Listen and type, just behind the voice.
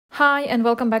Hi and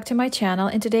welcome back to my channel.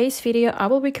 In today's video, I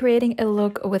will be creating a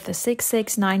look with the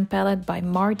 669 palette by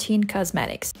Martine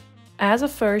Cosmetics. As a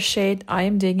first shade, I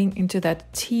am digging into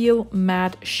that teal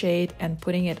matte shade and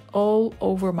putting it all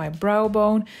over my brow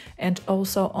bone and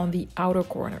also on the outer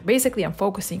corner. Basically, I'm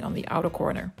focusing on the outer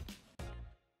corner.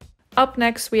 Up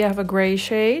next, we have a gray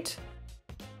shade.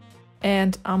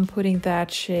 And I'm putting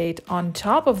that shade on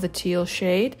top of the teal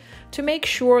shade to make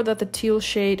sure that the teal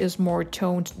shade is more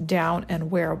toned down and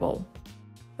wearable.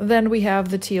 Then we have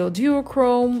the teal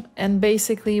duochrome, and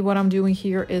basically what I'm doing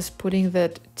here is putting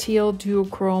that teal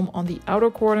duochrome on the outer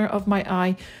corner of my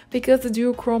eye because the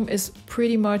duochrome is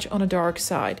pretty much on the dark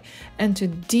side. And to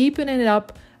deepen it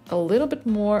up a little bit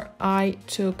more, I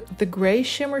took the gray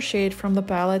shimmer shade from the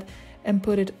palette and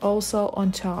put it also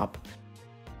on top.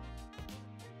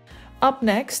 Up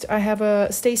next, I have a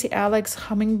StasyAlex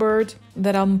hummingbird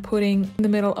that I'm putting in the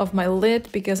middle of my lid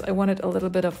because I wanted a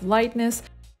little bit of lightness.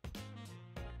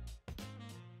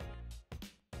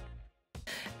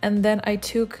 And then I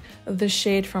took the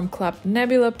shade from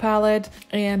Nebula palette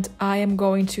and I am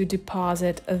going to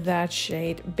deposit that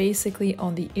shade basically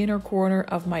on the inner corner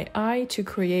of my eye to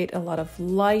create a lot of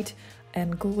light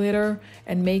and glitter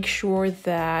and make sure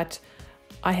that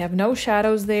I have no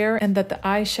shadows there and that the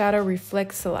eyeshadow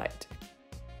reflects the light.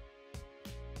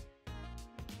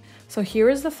 So here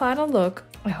is the final look.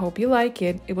 I hope you like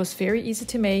it. It was very easy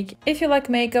to make. If you like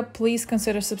makeup, please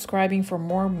consider subscribing for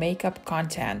more makeup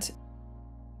content.